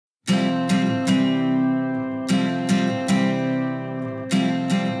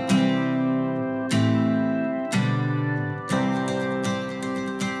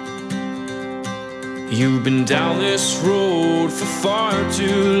You've been down this road for far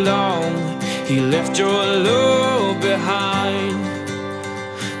too long. He left your love behind,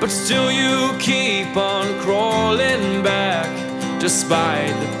 but still you keep on crawling back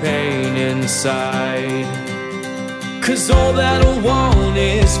despite the pain inside. 'Cause all that I want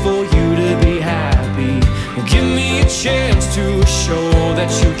is for you to be happy. Give me a chance to show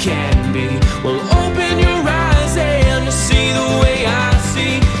that you can be. Well, open your eyes and you'll see the way I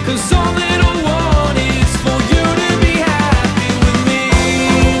see. 'Cause all that I want is for you to be happy with me.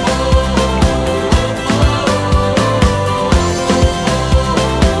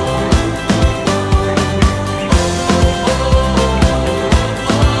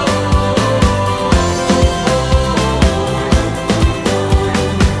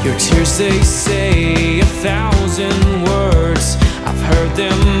 Your tears, they say 1,000 words. I've heard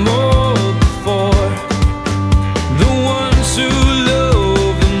them all before. The ones who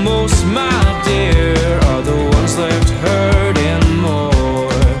love the most, my dear, are the ones left hurting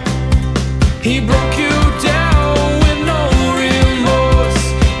more. He broke you down with no remorse.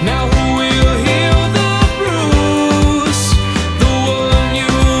 Now who will heal the bruise? The one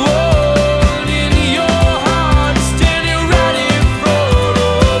you want in your heart, standing right in front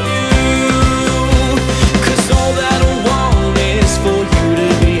of you. 'Cause all that I want is for you to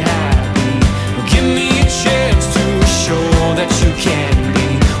be happy. Give me a chance to show that you can be.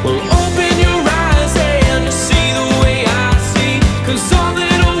 Well, open your eyes and you'll see the way I see. 'Cause all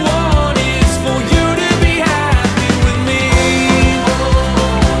that I want is for you to be happy with me.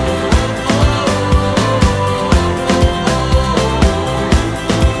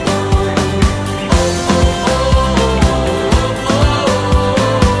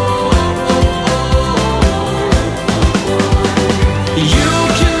 You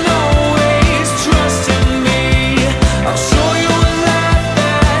can always trust in me. I'll show you a life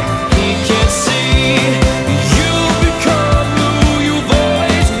that he can't see. You'll become who you've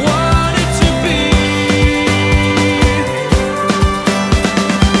always wanted to be.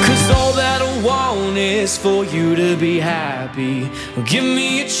 'Cause all that I want is for you to be happy. Give me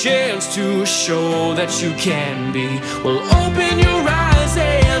a chance to show that you can be. Well, open your